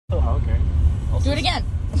Oh, okay. Also, do it again.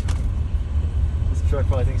 This truck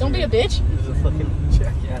probably thinks Don't be a bitch. This is a fucking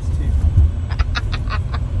jackass too.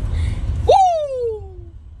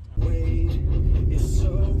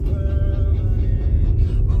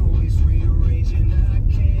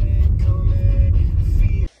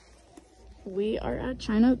 We are at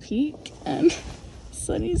China Peak and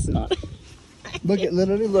Sunny's not. Look,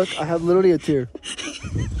 I have literally a tear.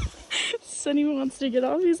 Sunny wants to get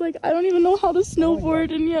off. He's like, I don't even know how to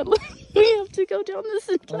snowboard, and yet we have to go down this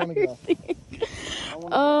entire thing.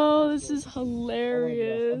 Oh, this is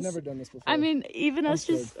hilarious. I've never done this before. I mean, even us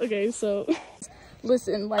just, okay, so,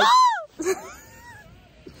 listen, like,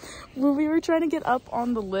 when we were trying to get up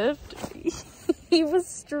on the lift, he was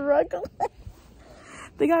struggling.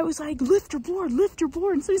 The guy was like, lift your board.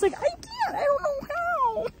 And so he's like, I can't, I don't know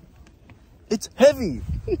how. It's heavy.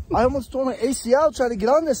 I almost tore my ACL trying to get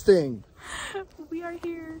on this thing. We are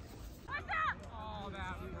here.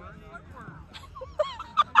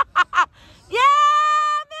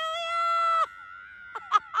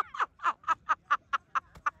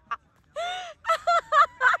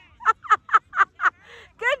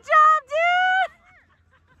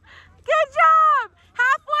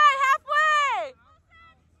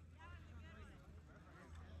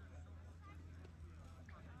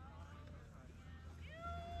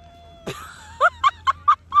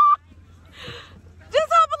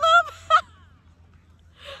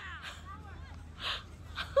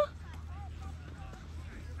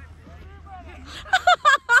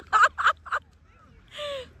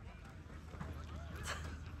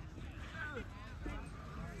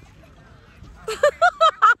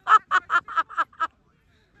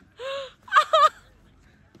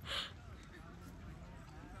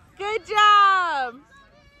 Good job!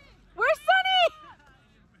 Where's Sunny?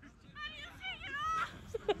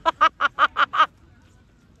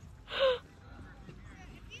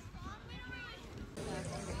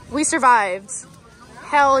 We survived.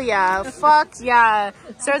 Hell yeah. Fuck yeah.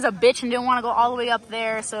 Sarah's a bitch and didn't want to go all the way up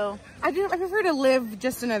there, so. I prefer to live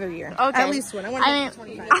just another year. Okay. At least one. I want to make it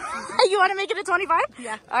 25. You want to make it a 25?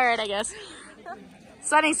 Yeah. All right, I guess.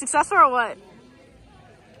 Sunny, successful or what?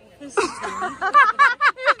 His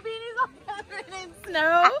beanie's all covered in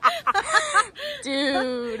snow.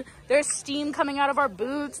 Dude, there's steam coming out of our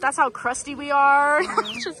boots. That's how crusty we are.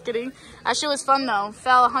 Just kidding. That shit was fun though.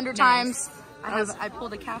 Fell 100 times. I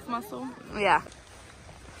pulled a calf muscle. Yeah.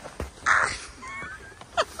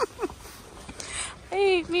 I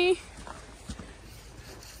hate me.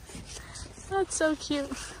 That's so cute.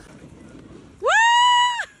 Woo!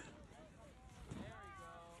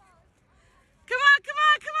 Come on, come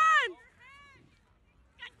on, come on!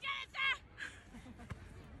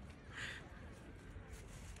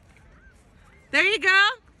 There you go.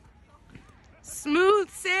 Smooth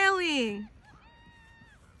sailing.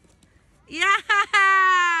 Yeah!